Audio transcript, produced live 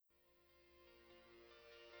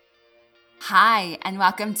Hi, and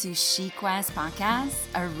welcome to SheQuest Podcast,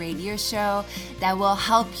 a radio show that will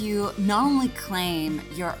help you not only claim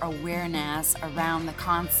your awareness around the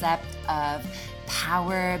concept of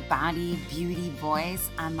power, body, beauty, voice,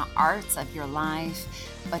 and the arts of your life,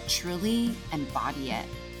 but truly embody it.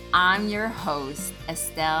 I'm your host,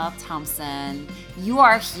 Estelle Thompson. You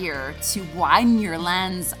are here to widen your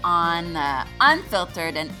lens on the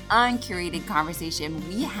unfiltered and uncurated conversation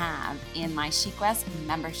we have in my SheQuest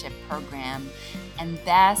membership program. And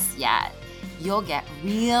best yet, you'll get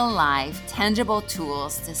real life, tangible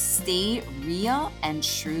tools to stay real and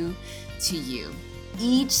true to you.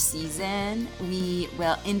 Each season, we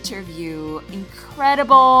will interview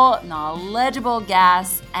incredible, knowledgeable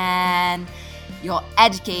guests, and you'll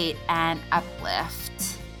educate and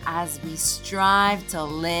uplift as we strive to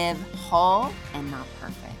live whole and not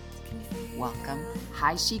perfect. Welcome.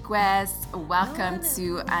 Hi, SheQuest. Welcome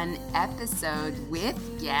to an episode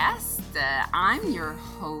with guest. I'm your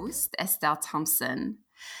host, Estelle Thompson.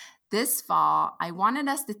 This fall, I wanted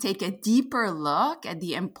us to take a deeper look at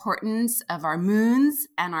the importance of our moons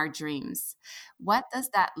and our dreams. What does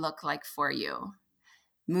that look like for you?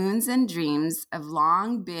 Moons and dreams have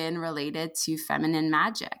long been related to feminine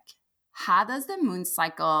magic. How does the moon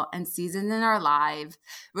cycle and season in our life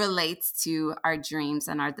relates to our dreams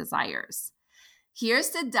and our desires?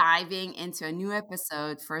 Here's to diving into a new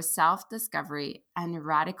episode for self-discovery and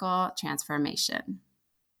radical transformation.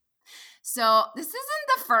 So this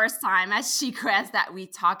isn't the first time at SheQuest that we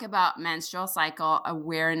talk about menstrual cycle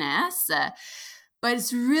awareness. But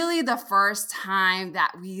it's really the first time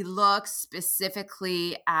that we look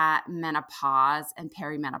specifically at menopause and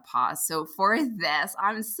perimenopause. So for this,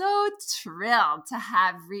 I'm so thrilled to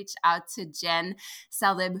have reached out to Jen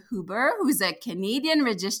Salib-Huber, who's a Canadian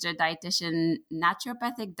registered dietitian,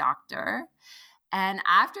 naturopathic doctor. And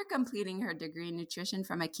after completing her degree in nutrition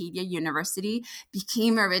from Acadia University,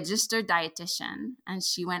 became a registered dietitian. And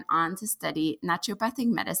she went on to study naturopathic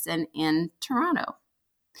medicine in Toronto.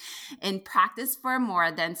 In practice for more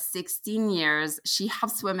than 16 years, she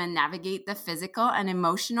helps women navigate the physical and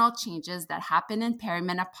emotional changes that happen in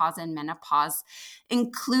perimenopause and menopause,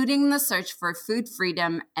 including the search for food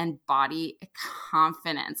freedom and body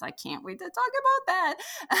confidence. I can't wait to talk about that.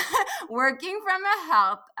 Working from a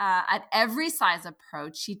health at every size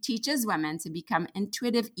approach, she teaches women to become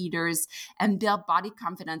intuitive eaters and build body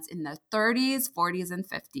confidence in their 30s, 40s, and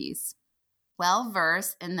 50s.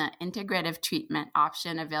 Well-versed in the integrative treatment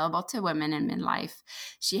option available to women in midlife,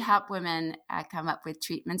 she helped women come up with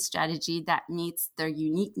treatment strategy that meets their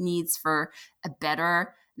unique needs for a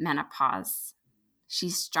better menopause. She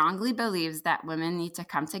strongly believes that women need to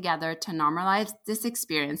come together to normalize this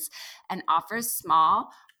experience and offers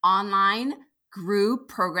small online group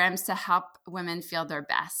programs to help women feel their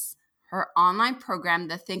best. Her online program,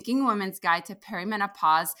 The Thinking Woman's Guide to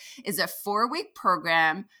Perimenopause, is a 4-week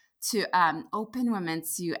program to open women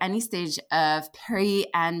to any stage of peri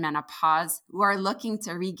and menopause who are looking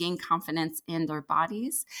to regain confidence in their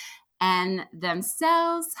bodies and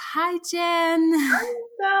themselves. Hi, Jen.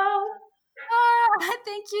 Hello.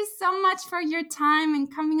 Thank you so much for your time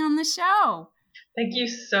and coming on the show. Thank you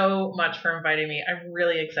so much for inviting me. I'm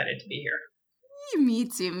really excited to be here. Me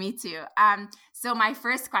too. So my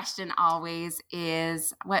first question always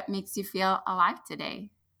is, what makes you feel alive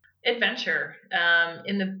today? Adventure.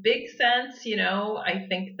 In the big sense, I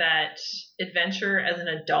think that adventure as an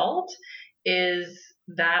adult is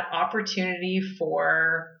that opportunity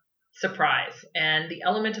for surprise. And the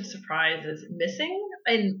element of surprise is missing.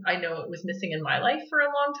 And I know it was missing in my life for a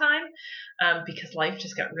long time because life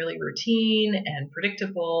just got really routine and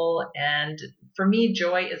predictable. And for me,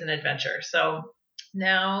 joy is an adventure. So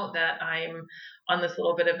now that I'm on this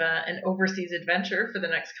little bit of an overseas adventure for the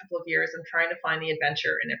next couple of years, I'm trying to find the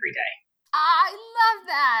adventure in every day.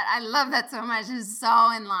 I love that so much. It's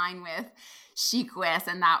so in line with SheQuest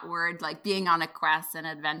and that word, like being on a quest and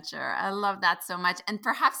adventure. I love that so much. And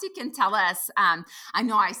perhaps you can tell us, I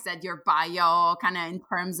know I said your bio kind of in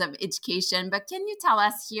terms of education, but can you tell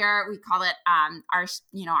us here, we call it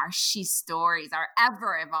our she stories, our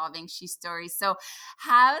ever evolving she stories. So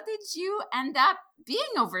how did you end up being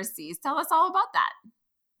overseas? Tell us all about that.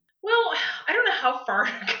 Well, I don't know how far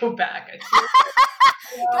to go back.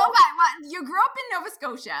 Go back. What, you grew up in Nova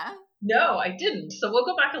Scotia? No, I didn't. So we'll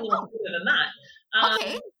go back a little further than that.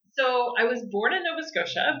 Okay. So I was born in Nova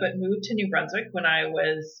Scotia, but moved to New Brunswick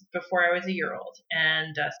before I was a year old,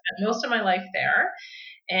 and spent most of my life there.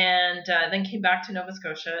 And then came back to Nova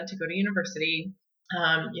Scotia to go to university.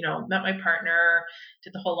 Met my partner,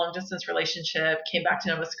 did the whole long distance relationship, came back to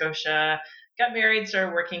Nova Scotia, got married,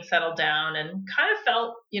 started working, settled down, and kind of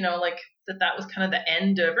felt, like that was kind of the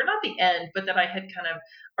end of, or not the end, but that I had kind of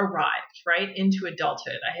arrived right into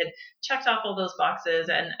adulthood. I had checked off all those boxes,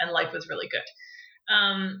 and life was really good.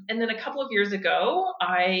 And then a couple of years ago,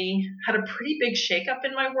 I had a pretty big shakeup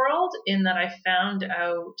in my world in that I found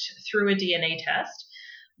out through a DNA test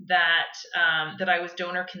that I was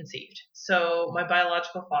donor conceived. So my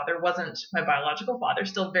biological father wasn't my biological father,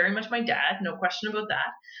 still very much my dad, no question about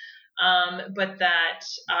that. But that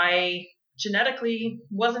I genetically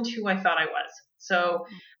wasn't who I thought I was. So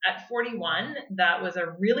at 41, that was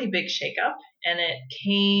a really big shakeup, and it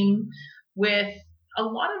came with a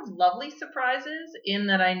lot of lovely surprises in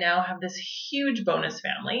that I now have this huge bonus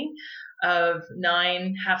family of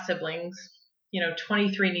 9 half siblings,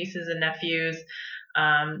 23 nieces and nephews.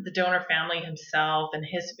 The donor family himself and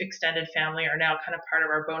his extended family are now kind of part of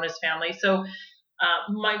our bonus family. So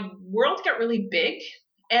my world got really big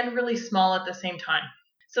and really small at the same time.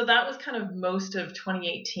 So that was kind of most of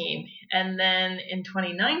 2018. And then in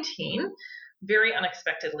 2019, very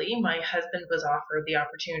unexpectedly, my husband was offered the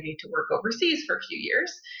opportunity to work overseas for a few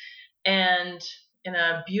years. And in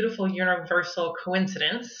a beautiful universal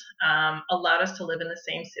coincidence, allowed us to live in the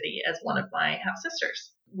same city as one of my half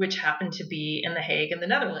sisters, which happened to be in The Hague in the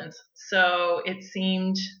Netherlands. So it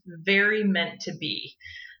seemed very meant to be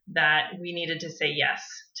that we needed to say yes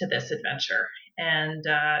to this adventure. And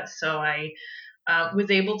so I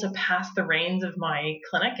was able to pass the reins of my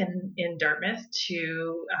clinic in Dartmouth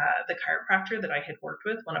to the chiropractor that I had worked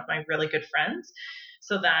with, one of my really good friends,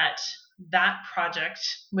 so that project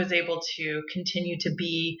was able to continue to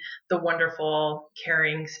be the wonderful,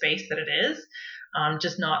 caring space that it is,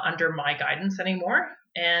 just not under my guidance anymore.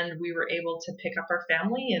 And we were able to pick up our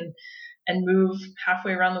family and move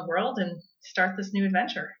halfway around the world and start this new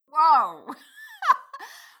adventure. Whoa.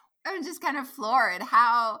 I'm just kind of floored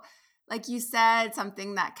how, like you said,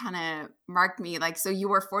 something that kind of marked me. Like, so you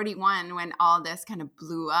were 41 when all this kind of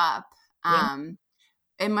blew up. Yeah.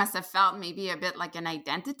 It must have felt maybe a bit like an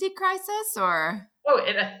identity crisis, or? Oh,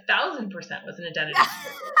 it 1,000% was an identity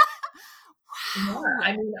crisis. Wow. Yeah.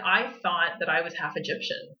 I mean, I thought that I was half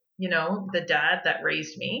Egyptian. The dad that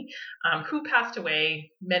raised me, who passed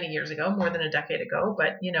away many years ago, more than a decade ago.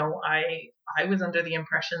 But, I was under the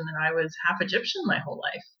impression that I was half Egyptian my whole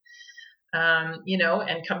life.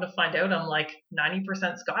 And come to find out I'm like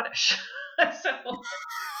 90% Scottish. So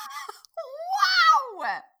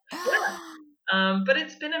Wow. yeah. But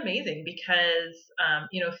it's been amazing because,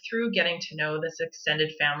 through getting to know this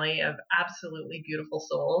extended family of absolutely beautiful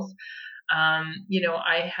souls,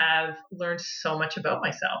 I have learned so much about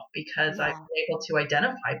myself because I've been able to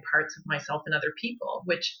identify parts of myself in other people,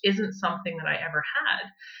 which isn't something that I ever had.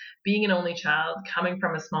 Being an only child, coming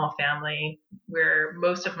from a small family where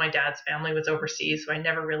most of my dad's family was overseas, so I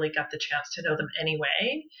never really got the chance to know them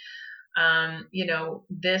anyway.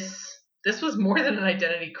 This was more than an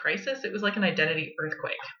identity crisis. It was like an identity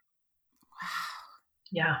earthquake. Wow.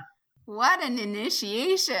 Yeah. What an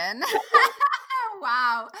initiation.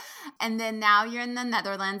 Wow. And then now you're in the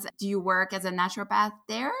Netherlands. Do you work as a naturopath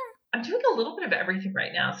there? I'm doing a little bit of everything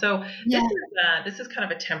right now. So this is kind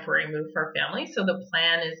of a temporary move for our family. So the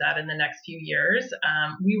plan is that in the next few years,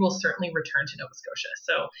 we will certainly return to Nova Scotia.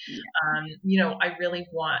 So, I really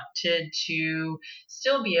wanted to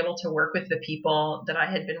still be able to work with the people that I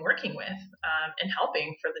had been working with and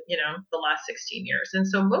helping for the last 16 years. And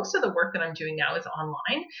so most of the work that I'm doing now is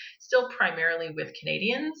online, still primarily with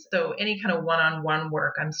Canadians. So any kind of one-on-one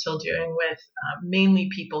work I'm still doing with mainly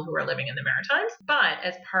people who are living in the Maritimes. But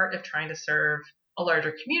as part of trying to serve a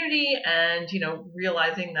larger community and,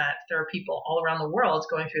 realizing that there are people all around the world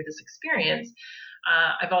going through this experience,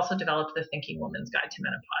 I've also developed the Thinking Woman's Guide to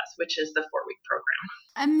Menopause, which is the 4-week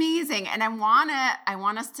program. Amazing. And I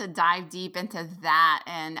want us to dive deep into that.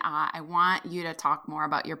 And I want you to talk more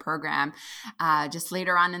about your program just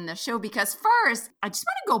later on in the show, because first, I just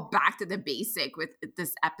want to go back to the basic with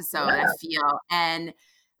this episode, I feel. And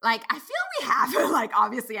like, I feel we have like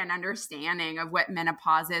obviously an understanding of what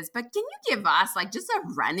menopause is, but can you give us like just a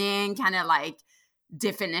running kind of like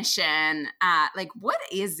definition? Like, what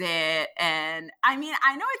is it? And I mean,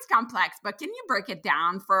 I know it's complex, but can you break it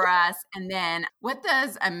down for us? And then what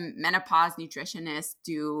does a menopause nutritionist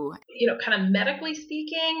do? Kind of medically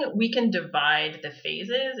speaking, we can divide the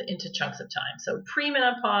phases into chunks of time. So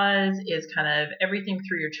premenopause is kind of everything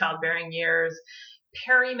through your childbearing years.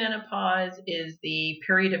 Perimenopause is the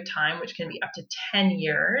period of time which can be up to 10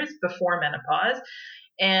 years before menopause.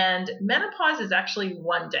 And menopause is actually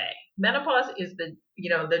one day. Menopause is the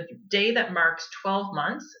day that marks 12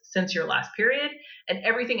 months since your last period, and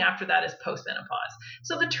everything after that is postmenopause.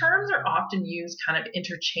 So the terms are often used kind of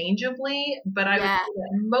interchangeably, but I would Yeah. say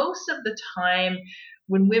that most of the time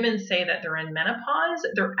when women say that they're in menopause,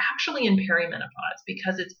 they're actually in perimenopause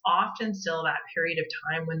because it's often still that period of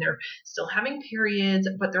time when they're still having periods,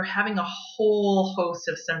 but they're having a whole host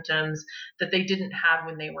of symptoms that they didn't have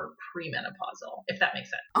when they were premenopausal, if that makes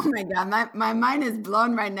sense. Oh my God, my mind is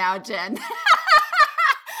blown right now, Jen.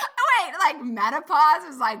 Wait, like menopause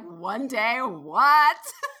is like one day? What?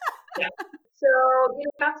 Yeah. So,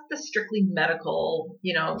 that's the strictly medical,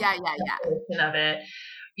 Yeah, yeah, yeah. definition of it.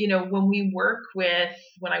 When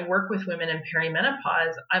I work with women in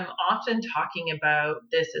perimenopause, I'm often talking about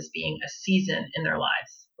this as being a season in their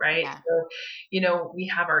lives, right? Yeah. So, we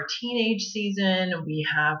have our teenage season, we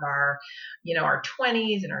have our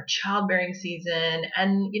 20s and our childbearing season.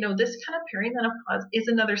 And, this kind of perimenopause is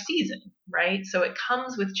another season, right? So it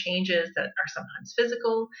comes with changes that are sometimes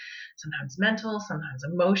physical, sometimes mental, sometimes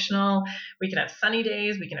emotional. We can have sunny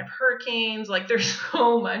days, we can have hurricanes, like there's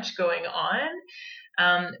so much going on.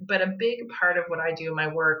 But a big part of what I do in my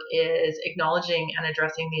work is acknowledging and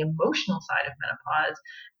addressing the emotional side of menopause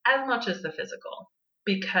as much as the physical.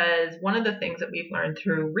 Because one of the things that we've learned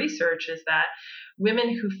through research is that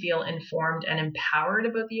women who feel informed and empowered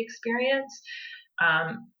about the experience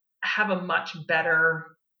have a much better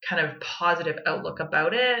kind of positive outlook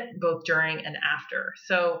about it, both during and after.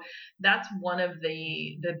 So that's one of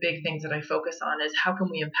the big things that I focus on is how can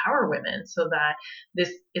we empower women so that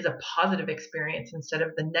this is a positive experience instead of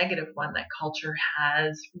the negative one that culture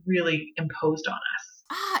has really imposed on us.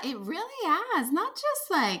 It really has. Not just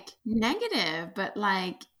like negative, but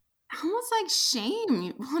like almost like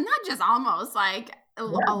shame. Well, not just almost like a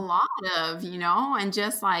Yeah. lot of, and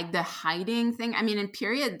just like the hiding thing. I mean, in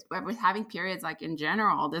periods, with having periods, like in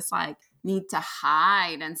general, this like need to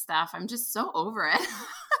hide and stuff. I'm just so over it.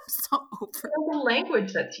 I'm so over it. The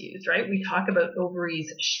language that's used, right? We talk about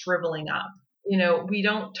ovaries shriveling up. We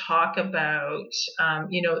don't talk about,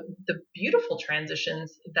 the beautiful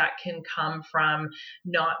transitions that can come from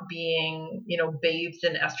not being, bathed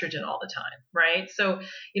in estrogen all the time, right? So,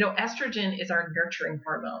 estrogen is our nurturing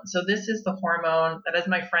hormone. So this is the hormone that, as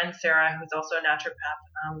my friend Sarah, who's also a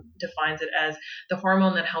naturopath, defines it as the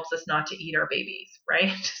hormone that helps us not to eat our babies,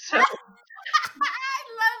 right? So, I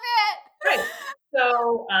love it. right.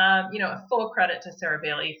 So, full credit to Sarah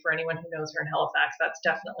Bailey. For anyone who knows her in Halifax, that's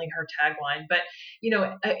definitely her tagline. But,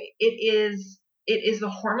 it is the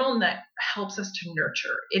hormone that helps us to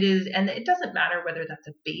nurture. It is, and it doesn't matter whether that's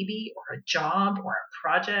a baby or a job or a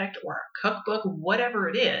project or a cookbook, whatever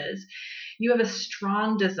it is, you have a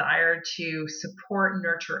strong desire to support,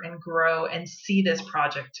 nurture, and grow and see this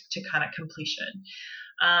project to kind of completion.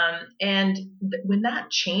 And when that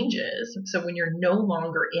changes, so when you're no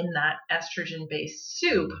longer in that estrogen based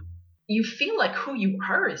soup, you feel like who you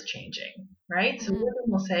are is changing, right? So Mhm. women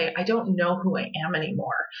will say, I don't know who I am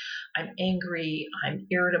anymore. I'm angry, I'm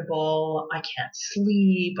irritable, I can't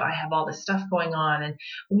sleep, I have all this stuff going on. And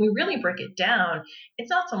when we really break it down, it's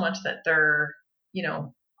not so much that they're,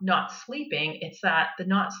 not sleeping, it's that the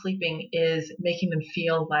not sleeping is making them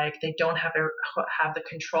feel like they don't have the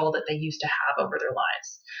control that they used to have over their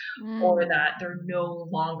lives, or Mm. that they're no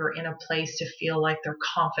longer in a place to feel like they're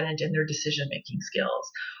confident in their decision making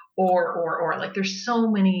skills, or like there's so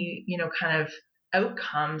many, kind of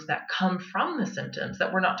outcomes that come from the symptoms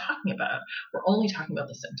that we're not talking about. We're only talking about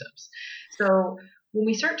the symptoms. So when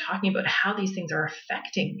we start talking about how these things are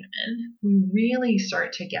affecting women, we really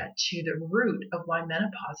start to get to the root of why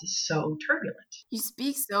menopause is so turbulent. You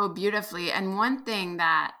speak so beautifully. And one thing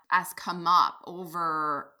that has come up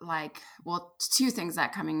over like, well, two things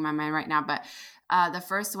that coming in my mind right now, but the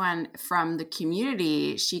first one from the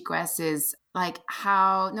community, Chiquest, is like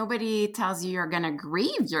how nobody tells you you're going to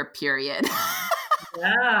grieve your period.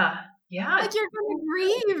 Yeah. Yeah. Like you're going to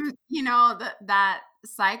grieve, that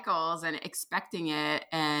cycles and expecting it.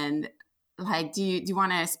 And like, do you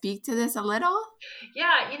want to speak to this a little? Yeah,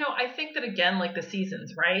 I think that again, like the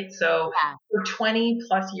seasons, right? So Yeah. for 20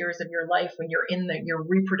 plus years of your life, when you're in your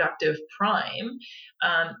reproductive prime,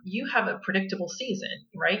 you have a predictable season,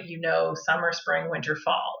 right? Summer, spring, winter,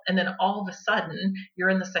 fall. And then all of a sudden, you're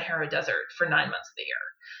in the Sahara Desert for 9 months of the year.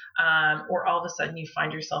 or all of a sudden you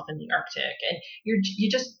find yourself in the Arctic and you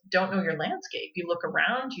just don't know your landscape. You look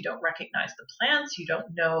around, you don't recognize the plants, you don't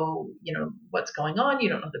know, what's going on, you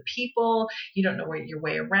don't know the people, you don't know where your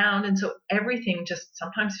way around. And so everything just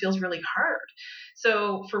sometimes feels really hard.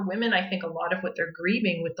 So for women, I think a lot of what they're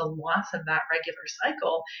grieving with the loss of that regular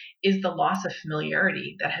cycle is the loss of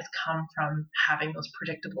familiarity that has come from having those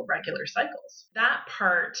predictable regular cycles. That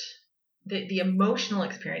part, the emotional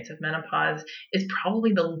experience of menopause, is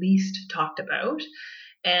probably the least talked about.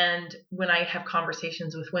 And when I have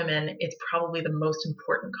conversations with women, it's probably the most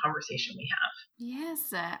important conversation we have.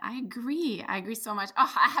 Yes, I agree. I agree so much.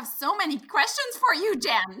 Oh, I have so many questions for you,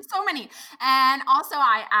 Jen. So many. And also,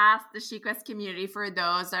 I asked the SheQuest community, for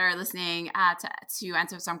those that are listening, to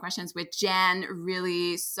answer some questions with Jen.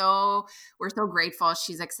 Really, we're so grateful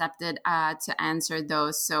she's accepted to answer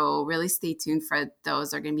those. So really stay tuned for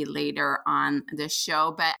those. Are going to be later on the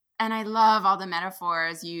show. And I love all the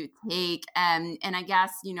metaphors you take. And I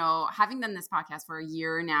guess, having done this podcast for a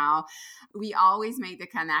year now, we always make the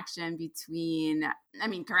connection between,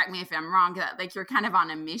 correct me if I'm wrong, like you're kind of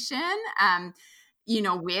on a mission,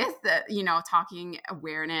 with, talking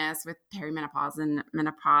awareness with perimenopause and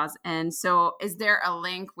menopause. And so is there a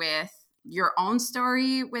link with your own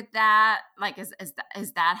story with that? Like, is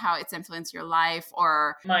that how it's influenced your life?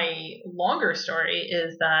 Or my longer story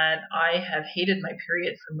is that I have hated my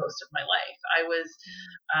period for most of my life. I was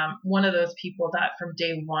one of those people that from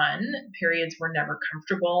day one, periods were never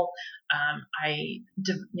comfortable. I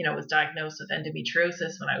was diagnosed with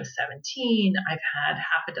endometriosis when I was 17. I've had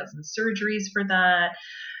half a dozen surgeries for that.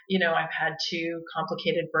 I've had 2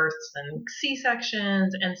 complicated births and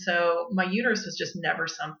C-sections. And so my uterus was just never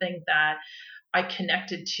something that I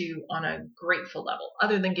connected to on a grateful level,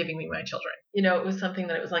 other than giving me my children. It was something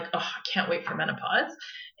that it was like, oh, I can't wait for menopause.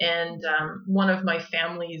 And one of my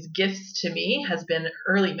family's gifts to me has been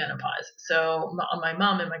early menopause. So my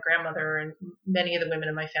mom and my grandmother and many of the women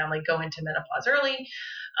in my family go into menopause early.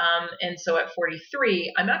 And so at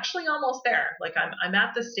 43, I'm actually almost there. Like I'm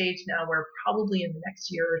at the stage now where probably in the next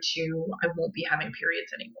year or 2, I won't be having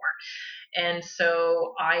periods anymore. And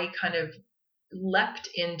so I kind of leapt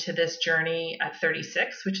into this journey at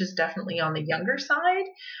 36, which is definitely on the younger side.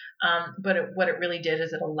 But what it really did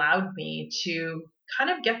is it allowed me to kind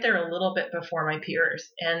of get there a little bit before my peers.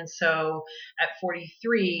 And so at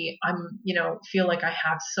 43, feel like I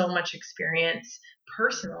have so much experience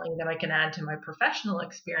personally that I can add to my professional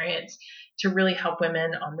experience to really help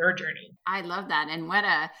women on their journey. I love that. And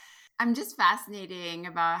I'm just fascinating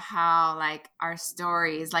about how like our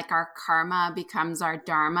stories, like our karma becomes our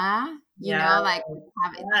dharma, like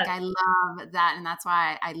I love that. And that's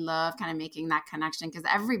why I love kind of making that connection, because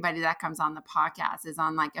everybody that comes on the podcast is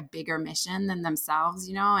on like a bigger mission than themselves,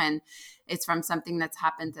 and it's from something that's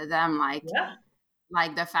happened to them.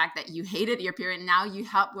 Like the fact that you hated your period, now you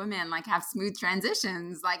help women like have smooth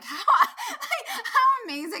transitions. Like how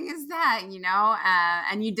amazing is that? And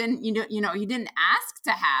you didn't ask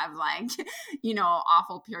to have like,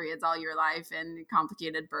 awful periods all your life and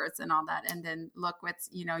complicated births and all that. And then look what's,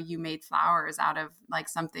 you made flowers out of like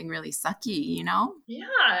something really sucky, Yeah.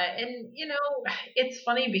 And, it's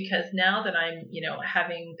funny because now that I'm,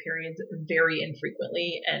 having periods very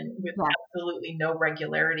infrequently and with absolutely no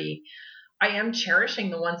regularity, I am cherishing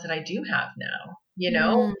the ones that I do have now.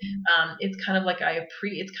 It's kind of like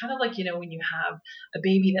it's kind of like, when you have a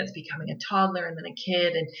baby that's becoming a toddler and then a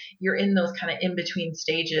kid, and you're in those kind of in between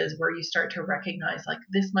stages where you start to recognize like,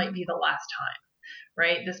 this might be the last time,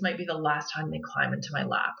 right? This might be the last time they climb into my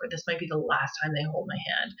lap, or this might be the last time they hold my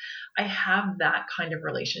hand. I have that kind of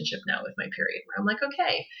relationship now with my period where I'm like,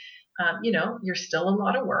 okay, you're still a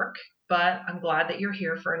lot of work, but I'm glad that you're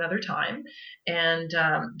here for another time. And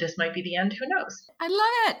this might be the end. Who knows? I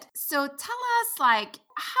love it. So tell us, like,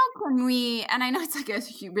 how can we, and I know it's like a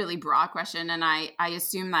really broad question, and I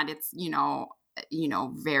assume that it's,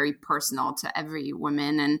 very personal to every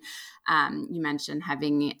woman. And you mentioned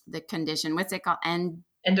having the condition, what's it called?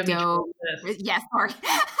 Endometriosis. Yes, sorry.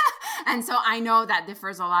 And so I know that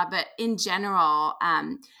differs a lot, but in general,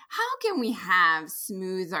 how can we have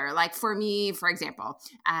smoother, like for me, for example,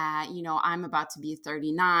 I'm about to be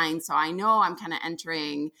 39. So I know I'm kind of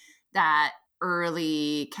entering that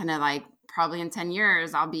early kind of like probably in 10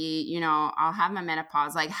 years, I'll be, I'll have my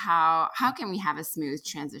menopause. Like how can we have a smooth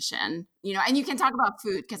transition, and you can talk about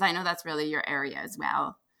food, because I know that's really your area as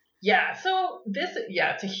well. Yeah. So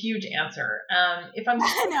it's a huge answer. If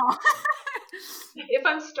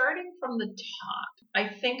I'm starting from the top, I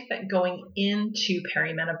think that going into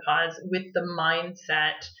perimenopause with the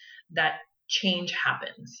mindset that change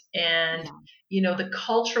happens, and the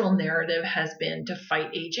cultural narrative has been to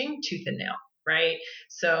fight aging tooth and nail. right?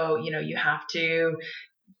 So, you have to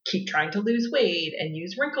keep trying to lose weight and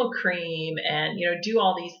use wrinkle cream and, do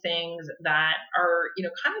all these things that are,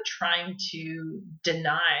 kind of trying to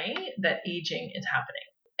deny that aging is happening.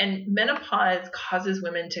 And menopause causes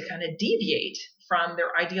women to kind of deviate from their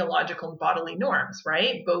ideological bodily norms,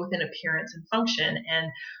 right? Both in appearance and function.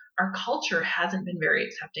 And our culture hasn't been very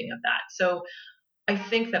accepting of that. So I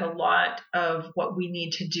think that a lot of what we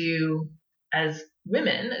need to do as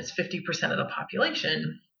women, as 50% of the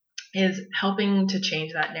population, is helping to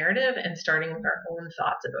change that narrative and starting with our own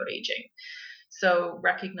thoughts about aging. So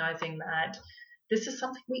recognizing that this is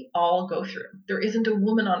something we all go through. There isn't a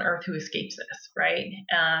woman on earth who escapes this, right?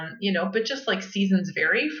 But just like seasons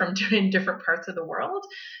vary from in different parts of the world,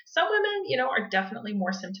 some women, are definitely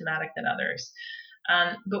more symptomatic than others.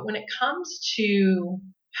 But when it comes to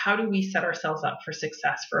how do we set ourselves up for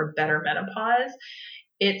success for a better menopause,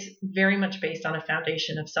 it's very much based on a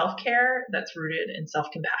foundation of self-care that's rooted in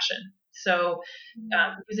self-compassion. So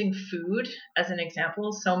using food as an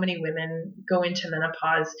example, so many women go into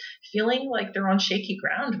menopause feeling like they're on shaky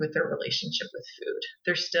ground with their relationship with food.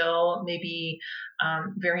 They're still maybe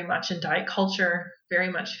very much in diet culture,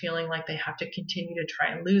 very much feeling like they have to continue to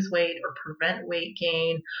try and lose weight or prevent weight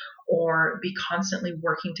gain, or be constantly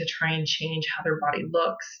working to try and change how their body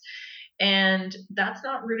looks. And that's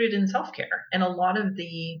not rooted in self-care. And a lot of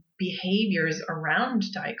the behaviors around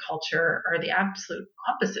diet culture are the absolute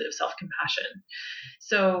opposite of self-compassion.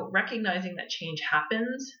 So recognizing that change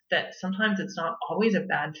happens, that sometimes it's not always a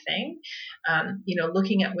bad thing.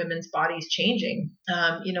 Looking at women's bodies changing,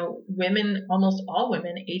 women, almost all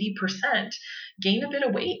women, 80% gain a bit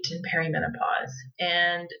of weight in perimenopause.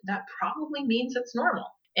 And that probably means it's normal.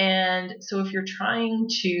 And so if you're trying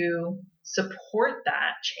to support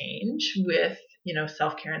that change with,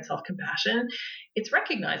 self-care and self-compassion, it's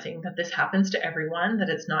recognizing that this happens to everyone, that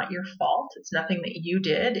it's not your fault. It's nothing that you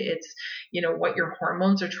did. It's, what your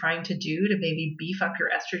hormones are trying to do to maybe beef up your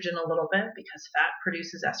estrogen a little bit, because fat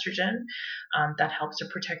produces estrogen. That helps to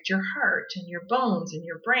protect your heart and your bones and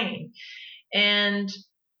your brain. And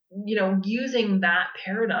using that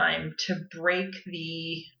paradigm to break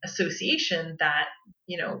the association that,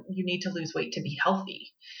 you need to lose weight to be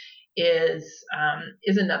healthy is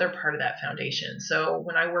another part of that foundation. So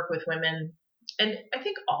when I work with women, and I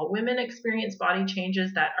think all women experience body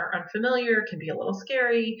changes that are unfamiliar, can be a little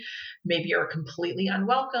scary, maybe are completely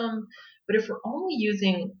unwelcome. But if we're only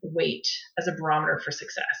using weight as a barometer for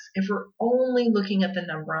success, if we're only looking at the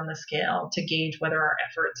number on the scale to gauge whether our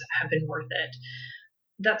efforts have been worth it,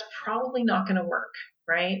 that's probably not going to work,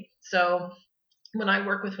 right? So when I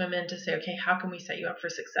work with women to say, okay, how can we set you up for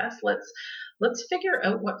success? Let's figure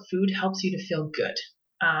out what food helps you to feel good,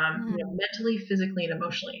 mentally, physically, and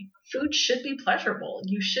emotionally. Food should be pleasurable.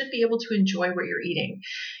 You should be able to enjoy what you're eating.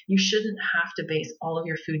 You shouldn't have to base all of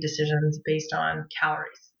your food decisions based on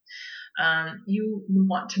calories. You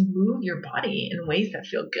want to move your body in ways that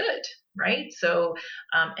feel good, right? So,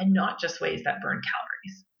 and not just ways that burn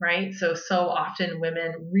calories, right? So often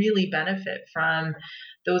women really benefit from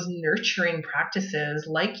those nurturing practices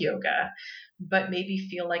like yoga, but maybe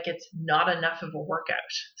feel like it's not enough of a workout.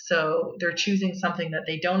 So they're choosing something that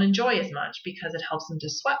they don't enjoy as much because it helps them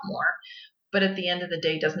to sweat more, but at the end of the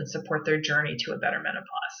day doesn't support their journey to a better menopause,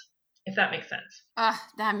 if that makes sense.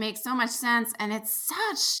 That makes so much sense. And it's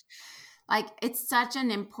such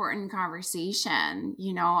an important conversation.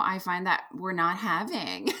 I find that we're not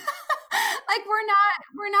having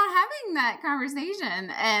we're not having that conversation,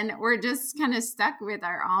 and we're just kind of stuck with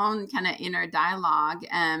our own kind of inner dialogue.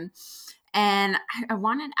 And I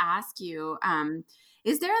wanted to ask you,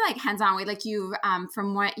 is there like hands-on way, like you,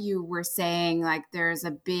 from what you were saying, like there's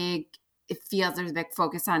a big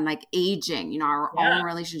focus on like aging, our own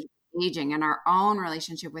relationship with aging and our own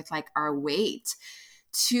relationship with like our weight.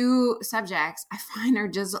 Two subjects I find are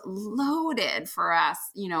just loaded for us,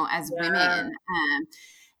 as women.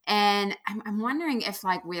 And I'm wondering if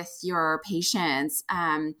like with your patients,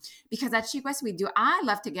 because at SheQuest I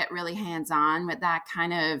love to get really hands-on with that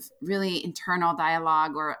kind of really internal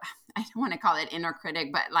dialogue, or I don't want to call it inner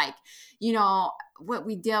critic, but like, when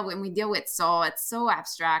we deal with soul, it's so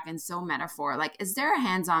abstract and so metaphor. Like, is there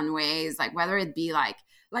hands-on ways, like whether it be like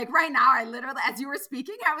right now, I literally, as you were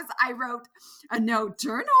speaking, I wrote a note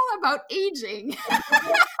journal about aging.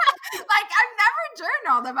 Like I've never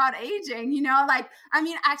journaled about aging,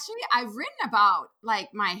 actually I've written about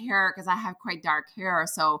like my hair because I have quite dark hair.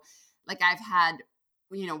 So like I've had,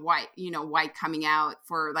 white coming out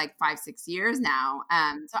for like 5-6 years now.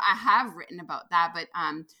 So I have written about that, but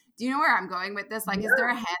do you know where I'm going with this? Like, is there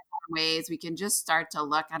hands-on ways we can just start to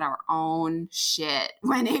look at our own shit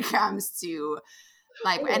when it comes to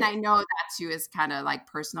Like, and I know that too is kind of like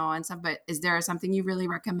personal and stuff, but is there something you really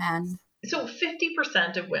recommend? So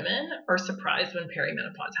 50% of women are surprised when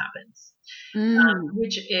perimenopause happens, Mm.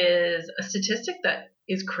 which is a statistic that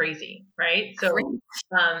is crazy, right? So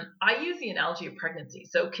I use the analogy of pregnancy.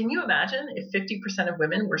 So can you imagine if 50% of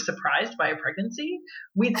women were surprised by a pregnancy?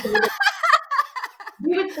 We'd say that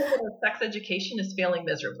we would say that our sex education is failing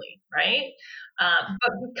miserably, right?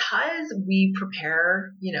 But because we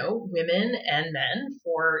prepare, women and men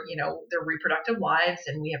for, their reproductive lives,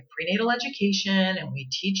 and we have prenatal education, and we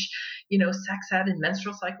teach, sex ed and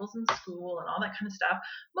menstrual cycles in school and all that kind of stuff,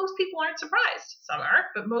 most people aren't surprised. Some aren't,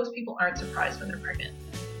 but most people aren't surprised when they're pregnant.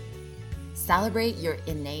 Celebrate your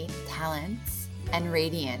innate talents and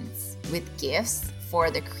radiance with gifts for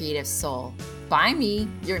the creative soul. By me,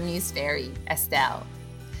 your muse fairy, Estelle.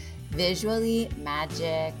 Visually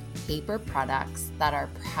magic paper products that are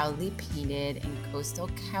proudly painted in coastal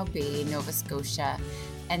Cow Bay, Nova Scotia,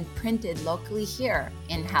 and printed locally here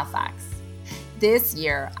in Halifax. This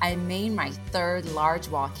year, I made my third large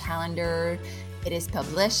wall calendar. It is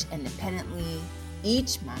published independently.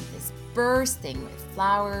 Each month is bursting with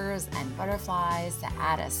flowers and butterflies to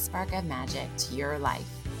add a spark of magic to your life.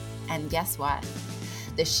 And guess what?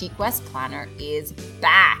 The Chic West Planner is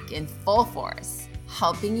back in full force,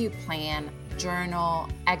 helping you plan, journal,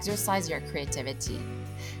 exercise your creativity.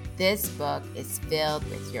 This book is filled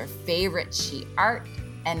with your favorite chic art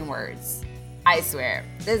and words. I swear,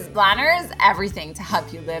 this planner is everything to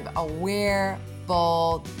help you live aware,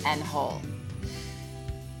 bold, and whole.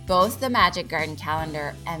 Both the Magic Garden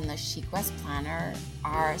Calendar and the Chic West Planner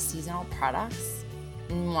are seasonal products.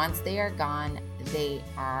 And once they are gone, they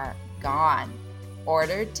are gone.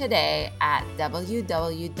 Order today at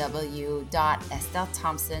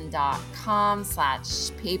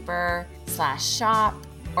www.estellethompson.com/paper/shop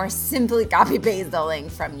or simply copy paste the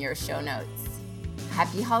link from your show notes.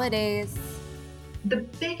 Happy holidays. The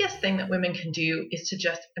biggest thing that women can do is to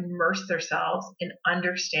just immerse themselves in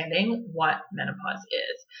understanding what menopause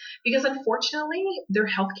is. Because unfortunately, their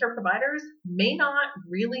healthcare providers may not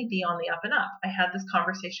really be on the up and up. I had this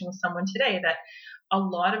conversation with someone today that a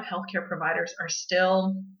lot of healthcare providers are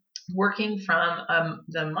still working from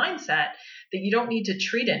the mindset that you don't need to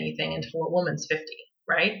treat anything until a woman's 50,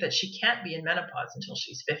 right? That she can't be in menopause until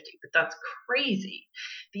she's 50. But that's crazy.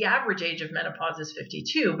 The average age of menopause is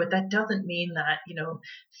 52, but that doesn't mean that,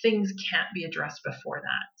 things can't be addressed before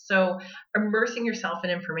that. So immersing yourself in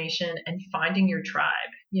information and finding your tribe.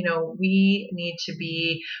 We need to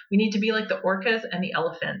be like the orcas and the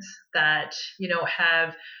elephants that,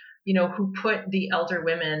 have who put the elder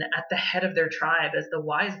women at the head of their tribe as the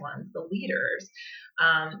wise ones, the leaders,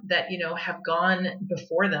 that, have gone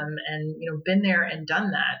before them and, been there and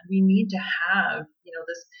done that. We need to have,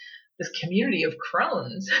 this community of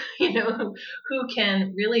crones, who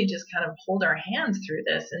can really just kind of hold our hands through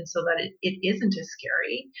this. And so that it isn't as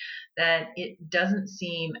scary, that it doesn't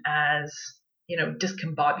seem as,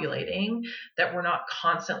 discombobulating, that we're not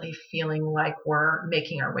constantly feeling like we're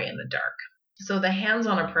making our way in the dark. So the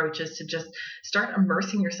hands-on approach is to just start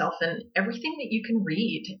immersing yourself in everything that you can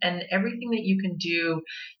read and everything that you can do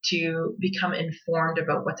to become informed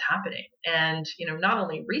about what's happening. And, not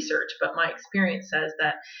only research, but my experience says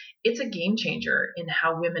that it's a game changer in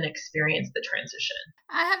how women experience the transition.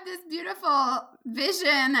 I have this beautiful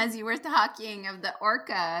vision as you were talking of the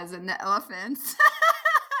orcas and the elephants.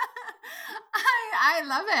 I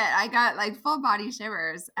love it. I got like full body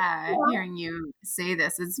shivers hearing you say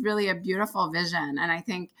this. It's really a beautiful vision. And I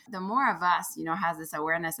think the more of us, has this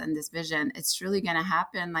awareness and this vision, it's really going to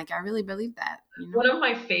happen. Like, I really believe that. One of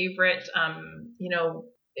my favorite,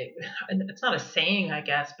 it's not a saying, I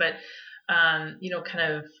guess, but, kind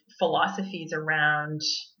of philosophies around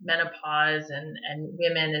menopause and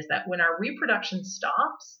women is that when our reproduction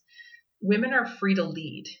stops, women are free to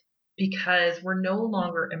lead. Because we're no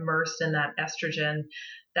longer immersed in that estrogen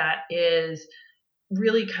that is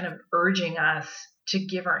really kind of urging us to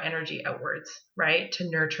give our energy outwards, right? To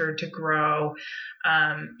nurture, to grow.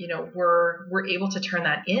 We're able to turn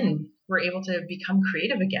that in. We're able to become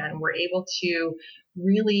creative again. We're able to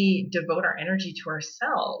really devote our energy to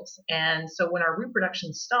ourselves. And so when our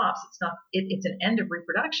reproduction stops, it's an end of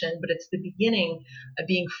reproduction, but it's the beginning of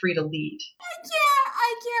being free to lead.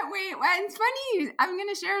 I can't wait. Well, it's funny. I'm going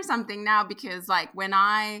to share something now because like when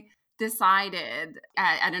I decided,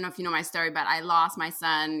 I don't know if you know my story, but I lost my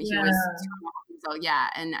son. He was 2.5 years old. Yeah.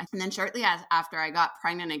 And then shortly after I got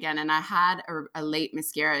pregnant again, and I had a late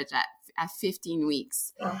miscarriage at 15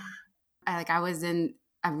 weeks. Oh. I was in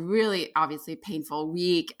a really obviously painful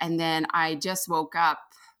week. And then I just woke up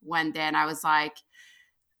one day and I was like,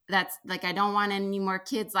 that's like, I don't want any more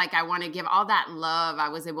kids. Like, I want to give all that love I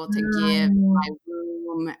was able to give to Mm. my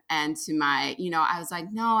womb and to my, I was like,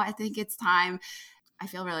 no, I think it's time. I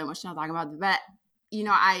feel really emotional talking about it, but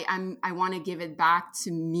I want to give it back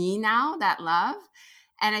to me now, that love.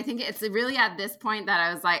 And I think it's really at this point that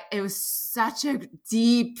I was like, it was such a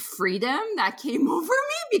deep freedom that came over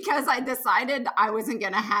me because I decided I wasn't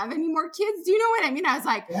going to have any more kids. Do you know what I mean? I was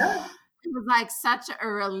like, Yeah. it was like such a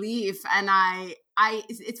relief. And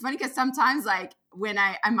it's funny because sometimes like when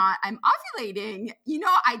I'm ovulating,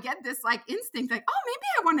 I get this like instinct, like, oh, maybe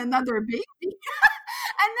I want another baby.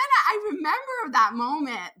 And then I remember that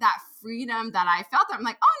moment, that freedom that I felt. I'm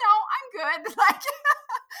like, oh no, I'm good. Like,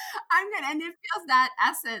 I'm good. And it feels, that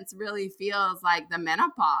essence really feels like the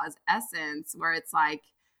menopause essence, where it's like,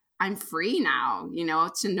 I'm free now,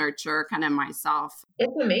 to nurture kind of myself.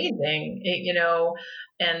 It's amazing,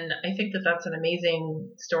 and I think that that's an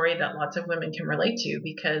amazing story that lots of women can relate to,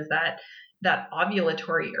 because that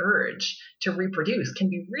ovulatory urge to reproduce can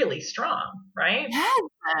be really strong, right?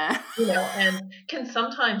 Yes. And can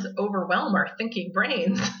sometimes overwhelm our thinking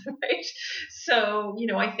brains, right? So,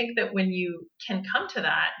 I think that when you can come to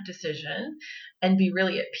that decision and be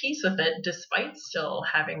really at peace with it, despite still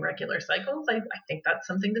having regular cycles, I think that's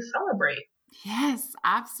something to celebrate. Yes,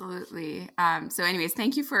 absolutely. So anyways,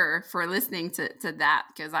 thank you for listening to that,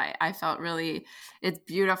 because I felt really, it's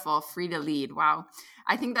beautiful, free to lead. Wow.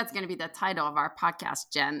 I think that's going to be the title of our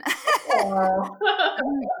podcast, Jen.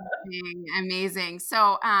 Amazing, amazing.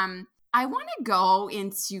 So I want to go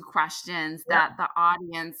into questions Yeah. that the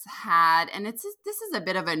audience had, and this is a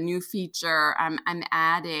bit of a new feature I'm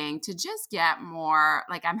adding to just get more,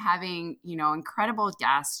 like, I'm having, incredible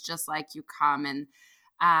guests just like you come and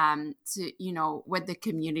to, what the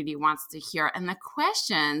community wants to hear. And the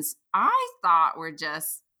questions I thought were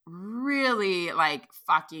just really like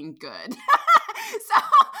fucking good. So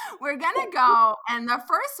we're gonna go. And the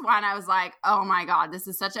first one, I was like, oh my God, this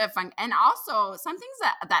is such a fun, and also some things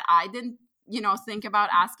that I didn't, think about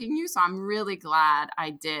asking you. So I'm really glad I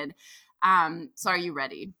did. So are you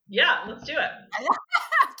ready? Yeah, let's do it.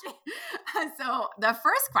 Okay. So the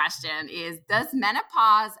first question is, does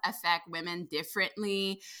menopause affect women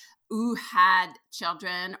differently who had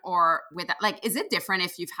children, or with, like, is it different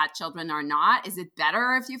if you've had children or not? Is it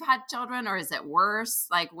better if you've had children, or is it worse?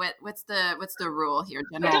 Like, what's the rule here?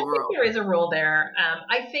 I General don't think rule. there is a rule there.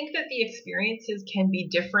 I think that the experiences can be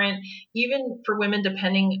different, even for women,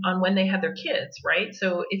 depending on when they had their kids, right?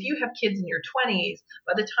 So if you have kids in your 20s,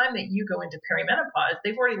 by the time that you go into perimenopause,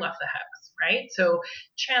 they've already left the house, right? So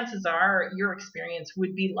chances are your experience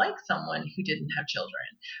would be like someone who didn't have children.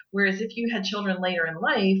 Whereas if you had children later in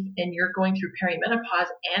life and you're going through perimenopause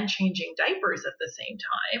and changing diapers at the same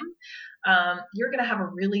time, you're going to have a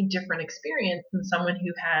really different experience than someone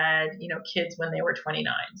who had, kids when they were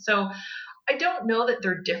 29. So I don't know that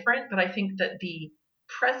they're different, but I think that the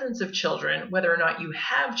presence of children, whether or not you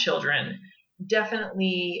have children,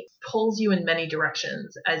 definitely pulls you in many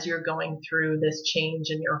directions as you're going through this change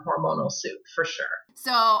in your hormonal soup, for sure.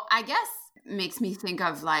 So I guess makes me think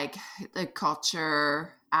of like the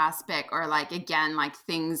culture aspect, or like, again, like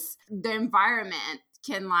things, the environment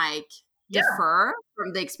can like Yeah. differ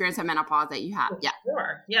from the experience of menopause that you have. Yeah.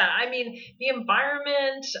 Sure. Yeah. I mean, the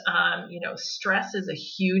environment, stress is a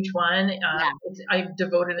huge one. Yeah. I've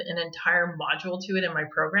devoted an entire module to it in my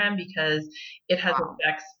program because it has Wow.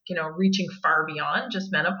 effects, reaching far beyond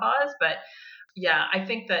just menopause. But yeah, I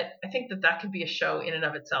think that could be a show in and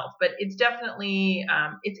of itself. But it's definitely,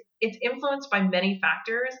 it's influenced by many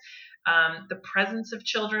factors. The presence of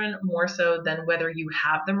children, more so than whether you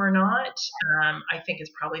have them or not, I think is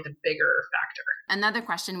probably the bigger factor. Another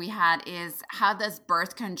question we had is, how does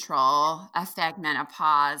birth control affect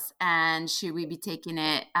menopause? And should we be taking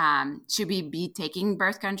it, should we be taking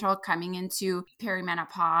birth control coming into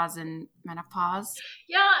perimenopause and menopause?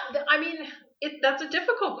 Yeah, I mean, that's a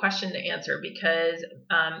difficult question to answer because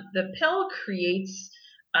the pill creates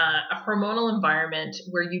a hormonal environment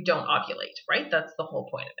where you don't ovulate, right? That's the whole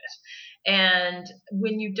point of it. And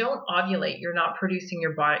when you don't ovulate, you're not producing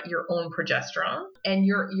your own progesterone, and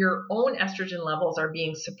your own estrogen levels are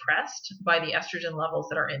being suppressed by the estrogen levels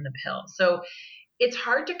that are in the pill. So it's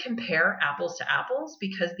hard to compare apples to apples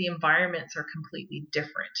because the environments are completely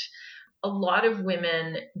different. A lot of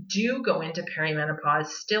women do go into perimenopause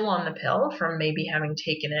still on the pill from maybe having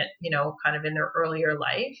taken it, kind of in their earlier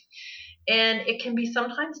life. And it can be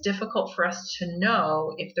sometimes difficult for us to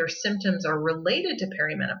know if their symptoms are related to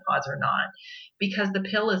perimenopause or not, because the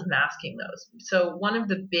pill is masking those. So one of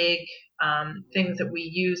the big things that we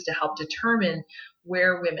use to help determine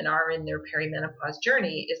where women are in their perimenopause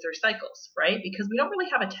journey is their cycles, right? Because we don't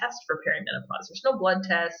really have a test for perimenopause. There's no blood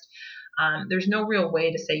test. There's no real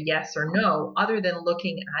way to say yes or no other than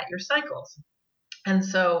looking at your cycles. And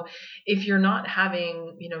so if you're not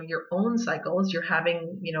having, your own cycles, you're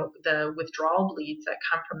having, the withdrawal bleeds that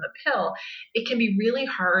come from the pill, it can be really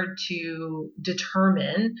hard to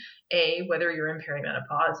determine A, whether you're in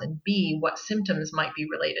perimenopause, and B, what symptoms might be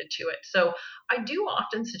related to it. So I do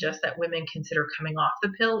often suggest that women consider coming off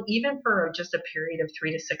the pill, even for just a period of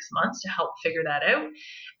 3 to 6 months, to help figure that out.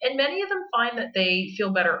 And many of them find that they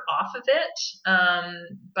feel better off of it.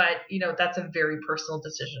 But, that's a very personal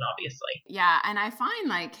decision, obviously. Yeah. And I find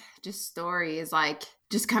like just stories like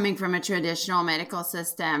just coming from a traditional medical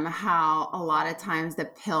system, how a lot of times the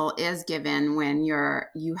pill is given when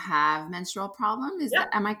you have menstrual problem.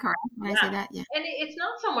 Am I correct when I say that? Yeah. And it's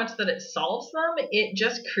not so much that it solves them, it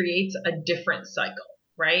just creates a different cycle.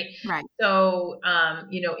 Right. Right. So,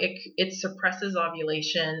 it suppresses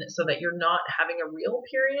ovulation so that you're not having a real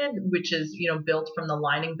period, which is, built from the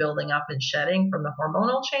lining building up and shedding from the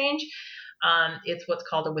hormonal change. It's what's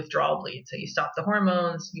called a withdrawal bleed. So you stop the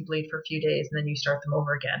hormones, you bleed for a few days, and then you start them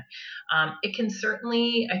over again. It can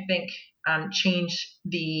certainly, I think, change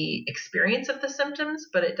the experience of the symptoms,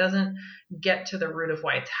 but it doesn't get to the root of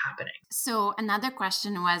why it's happening. So another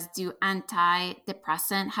question was, do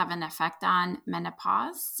antidepressant have an effect on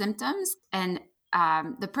menopause symptoms? And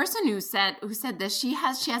the person who said this, she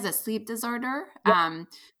has a sleep disorder. Yep.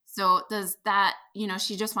 So does that,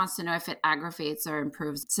 she just wants to know if it aggravates or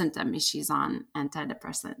improves symptoms if she's on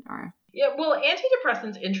antidepressant or... Yeah, well,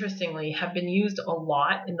 antidepressants, interestingly, have been used a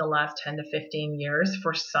lot in the last 10 to 15 years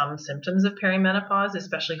for some symptoms of perimenopause,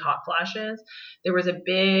 especially hot flashes. There was a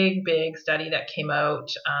big, big study that came out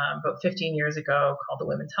about 15 years ago called the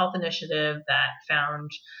Women's Health Initiative that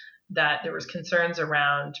found that there was concerns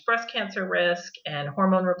around breast cancer risk and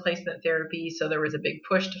hormone replacement therapy. So there was a big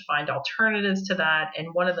push to find alternatives to that.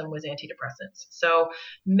 And one of them was antidepressants. So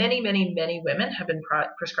many, many, many women have been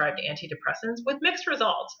prescribed antidepressants with mixed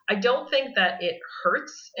results. I don't think that it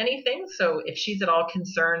hurts anything. So if she's at all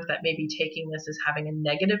concerned that maybe taking this is having a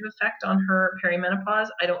negative effect on her perimenopause,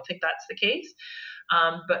 I don't think that's the case.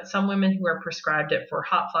 But some women who are prescribed it for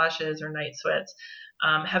hot flashes or night sweats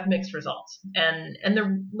have mixed results. And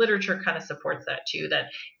the literature kind of supports that too, that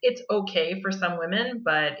it's okay for some women,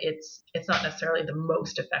 but it's not necessarily the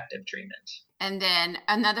most effective treatment. And then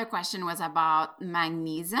another question was about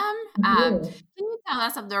magnesium. Mm-hmm. Can you tell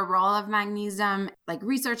us of the role of magnesium, like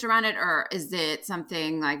research around it, or is it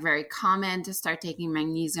something like very common to start taking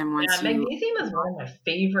magnesium once magnesium is one of my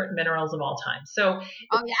favorite minerals of all time. So,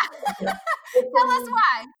 tell us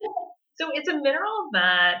why. So it's a mineral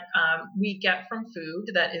that we get from food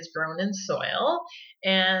that is grown in soil,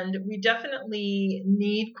 and we definitely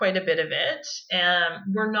need quite a bit of it.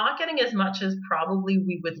 And we're not getting as much as probably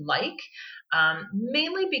we would like,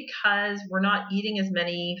 mainly because we're not eating as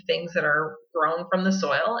many things that are grown from the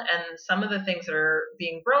soil. And some of the things that are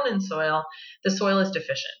being grown in soil, the soil is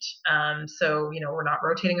deficient. So, we're not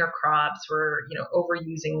rotating our crops, we're,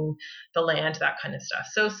 overusing the land, that kind of stuff.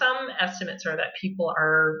 So some estimates are that people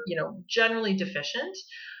are, generally deficient.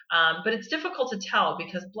 But it's difficult to tell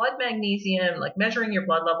because blood magnesium, like measuring your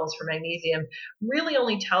blood levels for magnesium, really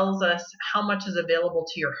only tells us how much is available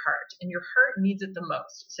to your heart, and your heart needs it the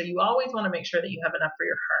most. So you always want to make sure that you have enough for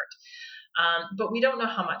your heart. But we don't know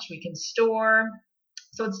how much we can store.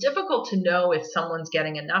 So it's difficult to know if someone's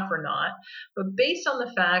getting enough or not. But based on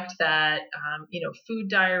the fact that, food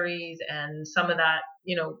diaries and some of that,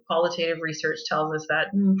 qualitative research tells us that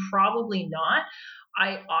probably not,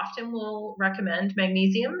 I often will recommend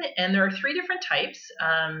magnesium, and there are 3 different types,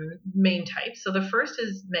 main types. So the first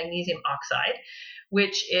is magnesium oxide,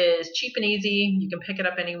 which is cheap and easy. You can pick it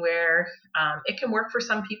up anywhere. It can work for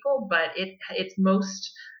some people, but its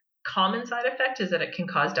most common side effect is that it can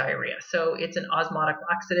cause diarrhea. So it's an osmotic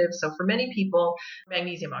laxative. So for many people,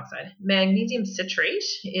 magnesium oxide. Magnesium citrate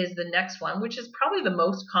is the next one, which is probably the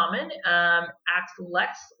most common, acts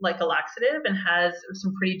less like a laxative and has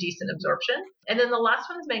some pretty decent absorption. And then the last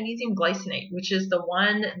one is magnesium glycinate, which is the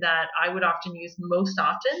one that I would often use most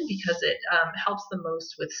often because it helps the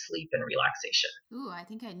most with sleep and relaxation. Ooh, I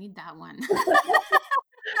think I need that one.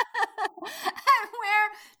 Where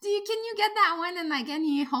can you get that one in like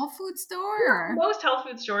any Whole Food store? Most health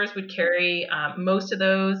food stores would carry most of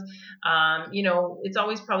those. It's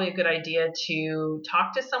always probably a good idea to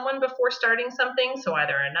talk to someone before starting something. So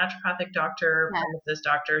either a naturopathic doctor, Yeah. pharmacist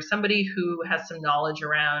doctor, somebody who has some knowledge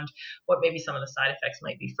around what maybe some of the side effects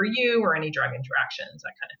might be for you or any drug interactions,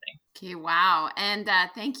 that kind of thing. Okay, wow. And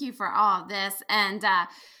thank you for all of this. And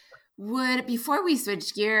before we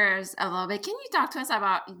switch gears a little bit, can you talk to us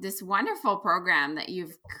about this wonderful program that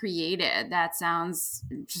you've created that sounds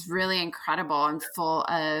just really incredible and full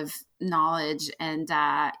of knowledge? And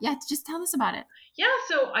just tell us about it. Yeah,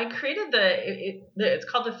 so I created it's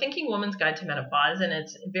called the Thinking Woman's Guide to Menopause, and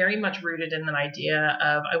it's very much rooted in an idea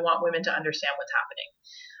of I want women to understand what's happening.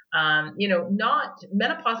 Not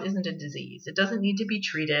menopause isn't a disease. It doesn't need to be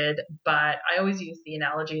treated, but I always use the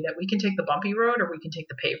analogy that we can take the bumpy road or we can take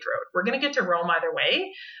the paved road. We're going to get to Rome either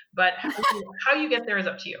way, but how you get there is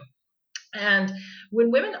up to you. And when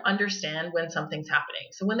women understand when something's happening,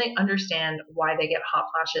 so when they understand why they get hot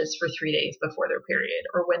flashes for 3 days before their period,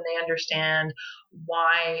 or when they understand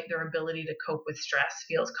why their ability to cope with stress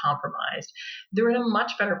feels compromised, they're in a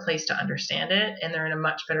much better place to understand it, and they're in a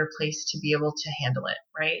much better place to be able to handle it,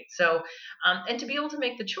 right? So, and to be able to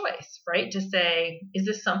make the choice, right? To say, is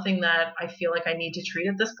this something that I feel like I need to treat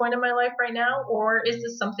at this point in my life right now, or is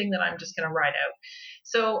this something that I'm just going to ride out?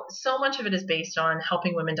 So much of it is based on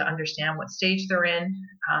helping women to understand what stage they're in,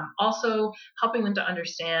 also helping them to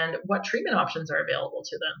understand what treatment options are available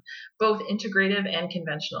to them, both integrative and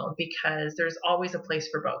conventional, because there's always a place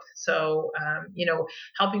for both. So,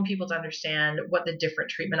 helping people to understand what the different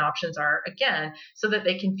treatment options are, again, so that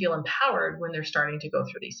they can feel empowered when they're starting to go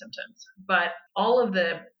through these symptoms. But all of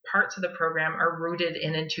the parts of the program are rooted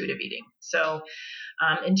in intuitive eating. So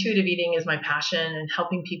intuitive eating is my passion, and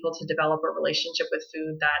helping people to develop a relationship with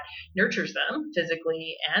food that nurtures them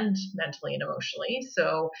physically and mentally and emotionally.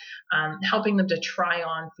 So helping them to try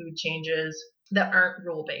on food changes that aren't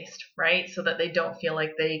rule-based, right? So that they don't feel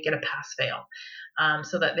like they get a pass-fail.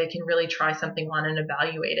 So that they can really try something on and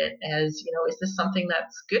evaluate it as, is this something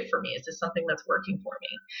that's good for me? Is this something that's working for me?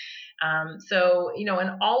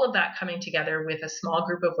 And all of that coming together with a small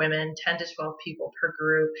group of women, 10 to 12 people per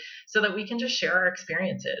group, so that we can just share our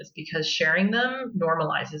experiences, because sharing them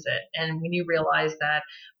normalizes it. And when you realize that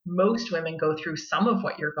most women go through some of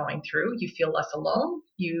what you're going through, you feel less alone,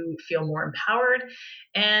 you feel more empowered,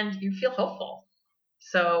 and you feel hopeful.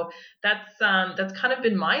 So that's kind of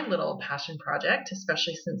been my little passion project,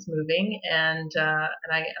 especially since moving, and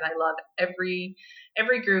I love every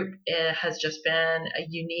group. It has just been a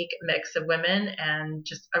unique mix of women, and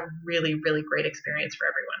just a really, really great experience for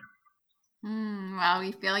everyone. Well,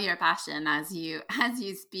 we feel your passion as you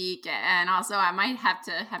speak, and also I might have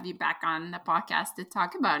to have you back on the podcast to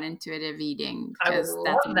talk about intuitive eating, because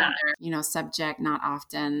that's another subject not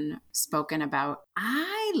often spoken about.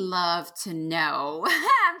 I love to know.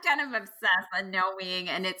 I'm kind of obsessed with knowing,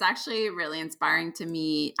 and it's actually really inspiring to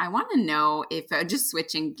me. I want to know, if just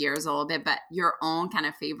switching gears a little bit, but your own kind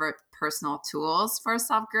of favorite personal tools for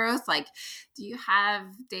self-growth. Like, do you have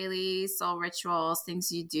daily soul rituals,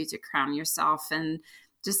 things you do to ground yourself and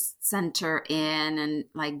just center in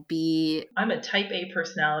and be? I'm a type A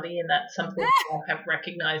personality, and that's something I have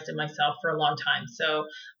recognized in myself for a long time. So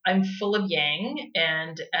I'm full of yang,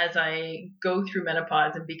 and as I go through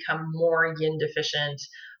menopause and become more yin deficient,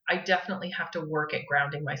 I definitely have to work at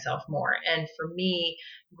grounding myself more. And for me,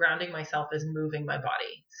 grounding myself is moving my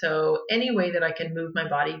body. So any way that I can move my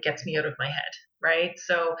body gets me out of my head, right?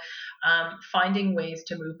 So finding ways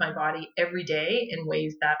to move my body every day in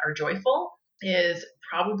ways that are joyful is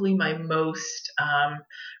probably my most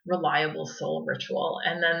reliable soul ritual.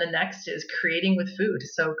 And then the next is creating with food.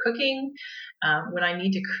 So cooking, when I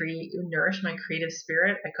need to nourish my creative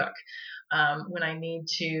spirit, I cook. When I need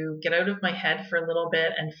to get out of my head for a little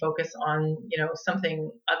bit and focus on,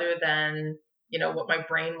 something other than, what my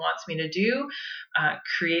brain wants me to do,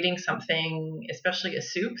 creating something, especially a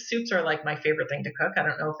soup. Soups are like my favorite thing to cook. I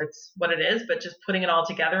don't know if it's what it is, but just putting it all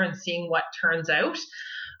together and seeing what turns out.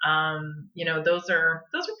 Those are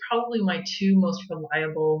probably my two most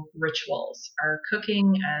reliable rituals, are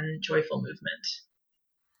cooking and joyful movement.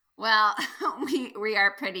 Well, we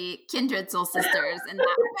are pretty kindred soul sisters in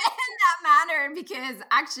that manner, because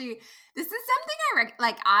actually this is something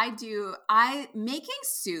I do. Making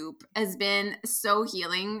soup has been so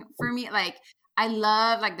healing for me. Like, I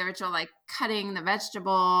love the ritual, cutting the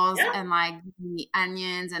vegetables and the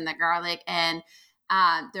onions and the garlic and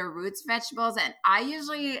the roots vegetables. And I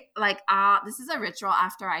usually this is a ritual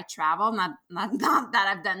after I travel. Not that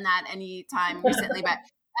I've done that any time recently, but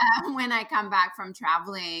when I come back from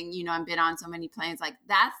traveling, I've been on so many planes. Like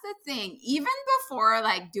that's the thing. Even before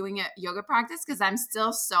like doing a yoga practice, because I'm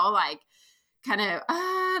still so like kind of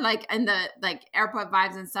like in the like airport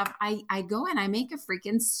vibes and stuff. I go and I make a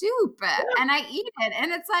freaking soup and I eat it,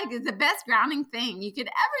 and it's like the best grounding thing you could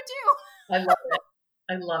ever do. I love it.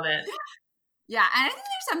 I love it. Yeah, and I think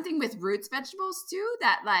there's something with roots vegetables too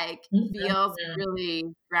that like feels really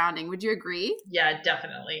grounding. Would you agree? Yeah,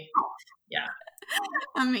 definitely. Yeah.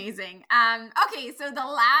 Amazing. Okay, so the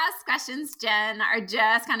last questions, Jen, are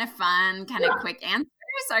just kind of fun, kind of quick answers.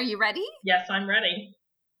 Are you ready? Yes, I'm ready.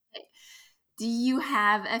 Okay. Do you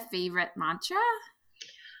have a favorite mantra?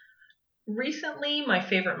 Recently, my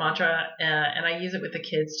favorite mantra, and I use it with the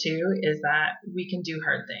kids too, is that we can do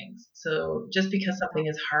hard things. So just because something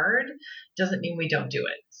is hard doesn't mean we don't do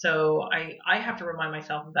it. So I have to remind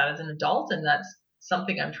myself of that as an adult, and that's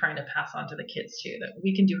something I'm trying to pass on to the kids too, that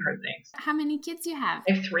we can do hard things. How many kids do you have?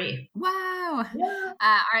 I have 3. Wow. Yeah.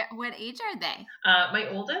 What age are they? My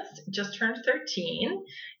oldest just turned 13,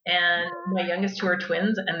 and my youngest 2 are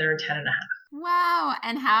twins, and they're 10 and a half. Wow.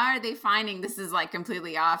 And how are they finding, this is like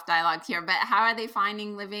completely off dialogue here, but how are they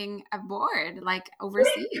finding living abroad, like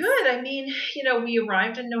overseas? Good. I mean, we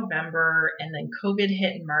arrived in November and then COVID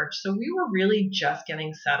hit in March. So we were really just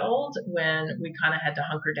getting settled when we kind of had to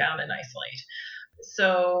hunker down and isolate.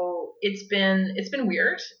 So it's been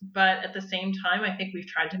weird, but at the same time, I think we've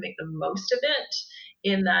tried to make the most of it,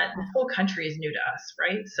 in that the whole country is new to us,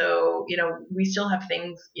 right? So, we still have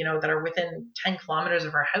things, that are within 10 kilometers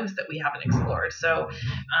of our house that we haven't explored. So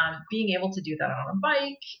being able to do that on a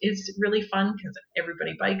bike is really fun because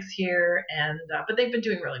everybody bikes here, and but they've been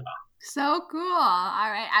doing really well. So cool. All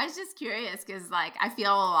right. I was just curious because like I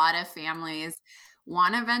feel a lot of families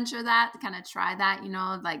want to venture that, kind of try that,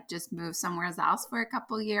 like just move somewhere else for a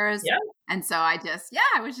couple of years. Yeah. And so I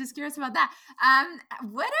was just curious about that.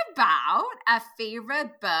 What about a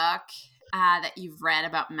favorite book that you've read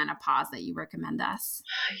about menopause that you recommend us?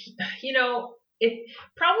 It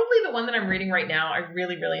probably the one that I'm reading right now, I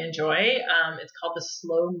really, really enjoy. It's called The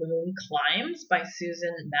Slow Moon Climbs by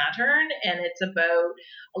Susan Mattern. And it's about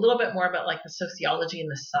a little bit more about like the sociology and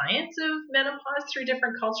the science of menopause through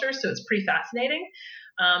different cultures. So it's pretty fascinating.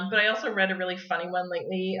 But I also read a really funny one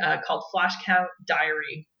lately called Flash Count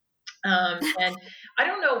Diary. And I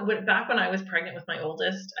don't know, back when I was pregnant with my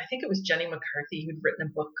oldest, I think it was Jenny McCarthy who'd written a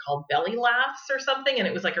book called Belly Laughs or something. And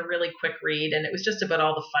it was like a really quick read. And it was just about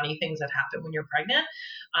all the funny things that happen when you're pregnant.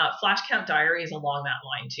 Flash Count Diary is along that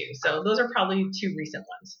line too. So those are probably 2 recent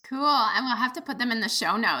ones. Cool. And we'll have to put them in the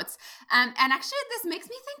show notes. And actually, this makes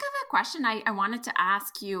me think of a question I wanted to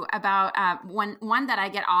ask you about one that I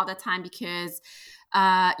get all the time because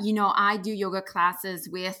I do yoga classes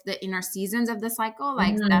with the inner seasons of the cycle.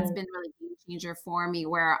 Like that's been really a game changer for me,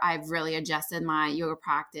 where I've really adjusted my yoga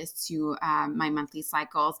practice to my monthly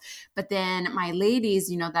cycles. But then my ladies,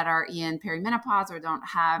 that are in perimenopause or don't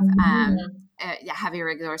have have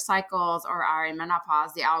irregular cycles or are in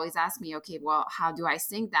menopause, they always ask me, okay, well, how do I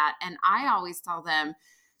sync that? And I always tell them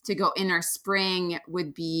to go inner spring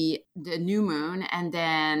would be the new moon, and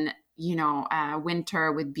then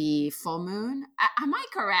winter would be full moon. Am I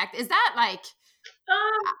correct? Is that like,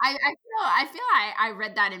 I feel I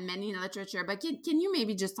read that in many literature, but can you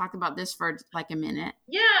maybe just talk about this for like a minute?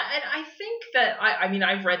 Yeah. And I think that,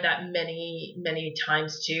 I've read that many, many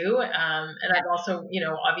times too. And I've also,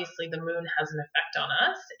 obviously the moon has an effect on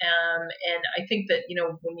us. And I think that,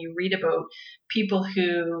 when you read about people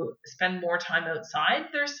who spend more time outside,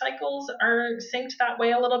 their cycles are synced that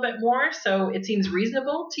way a little bit more. So it seems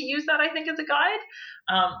reasonable to use that, I think, as a guide.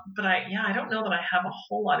 But I don't know that I have a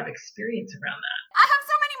whole lot of experience around that. I have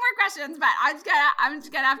so many more questions, but I'm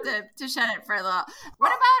just gonna have to shut it for a little.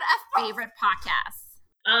 What about a favorite podcast?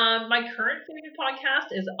 My current favorite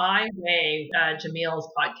podcast is I Weigh, Jamil's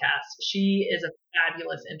podcast. She is a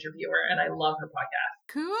fabulous interviewer, and I love her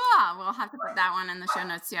podcast. Cool. We'll have to put that one in the show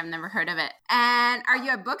notes too. I've never heard of it. And are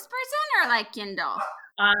you a books person or like Kindle?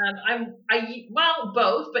 Well,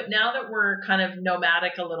 both, but now that we're kind of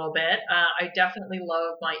nomadic a little bit, I definitely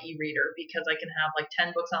love my e-reader because I can have like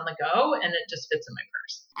 10 books on the go and it just fits in my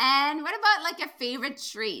purse. And what about like a favorite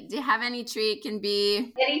treat? Do you have any treat? It can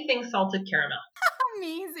be anything salted caramel.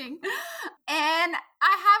 Amazing. And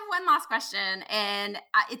I have one last question, and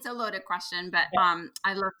it's a loaded question, but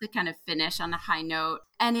I love to kind of finish on a high note.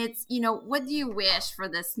 And it's, what do you wish for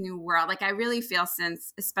this new world? Like, I really feel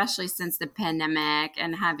especially since the pandemic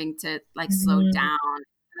and having to like slow down,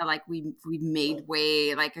 like we made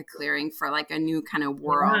way, like a clearing for like a new kind of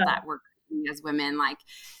world that we're creating as women. Like,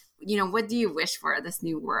 what do you wish for this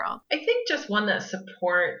new world? I think just one that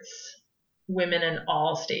supports women in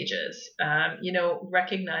all stages,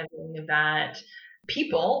 recognizing that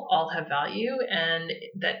people all have value and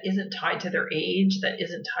that isn't tied to their age, that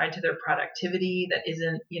isn't tied to their productivity, that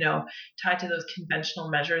isn't, tied to those conventional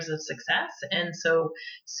measures of success. And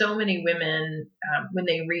so many women, when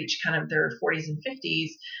they reach kind of their 40s and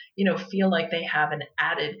 50s, feel like they have an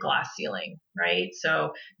added glass ceiling, right?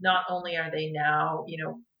 So not only are they now,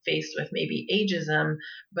 faced with maybe ageism,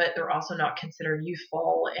 but they're also not considered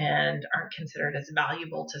youthful and aren't considered as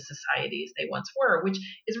valuable to society as they once were, which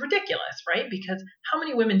is ridiculous, right? Because how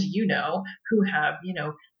many women do you know who have,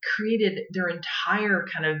 created their entire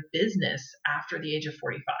kind of business after the age of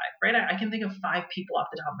 45, right? I can think of 5 people off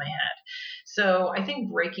the top of my head. So I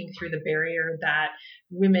think breaking through the barrier that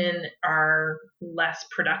women are less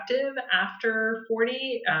productive after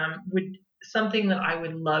 40 would something that I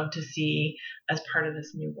would love to see as part of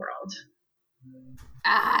this new world.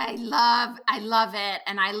 I love it.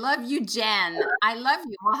 And I love you, Jen. I love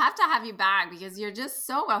you. We'll have to have you back because you're just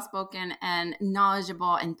so well-spoken and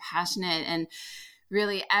knowledgeable and passionate and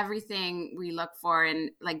really everything we look for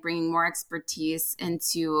in like bringing more expertise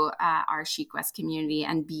into our SheQuest community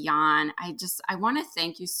and beyond. I want to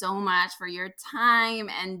thank you so much for your time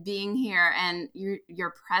and being here and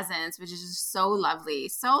your presence, which is just so lovely.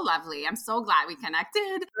 So lovely. I'm so glad we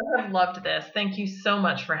connected. I've loved this. Thank you so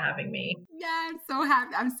much for having me. Yeah, I'm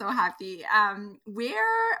so happy. Where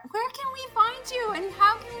can we find you and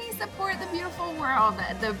how can we support the beautiful world,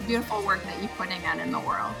 the beautiful work that you're putting out in the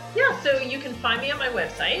world? Yeah, so you can find me on my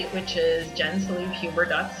website, which is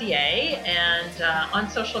jensalievhuber.ca, and on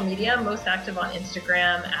social media, most active on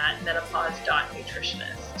Instagram at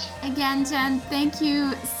menopause.nutritionist. Again, Jen, thank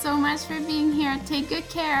you so much for being here. Take good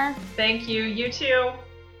care. Thank you. You too.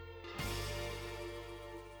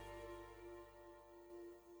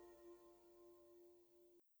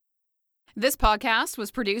 This podcast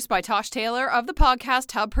was produced by Tosh Taylor of the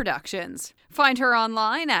Podcast Hub Productions. Find her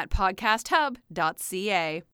online at podcasthub.ca.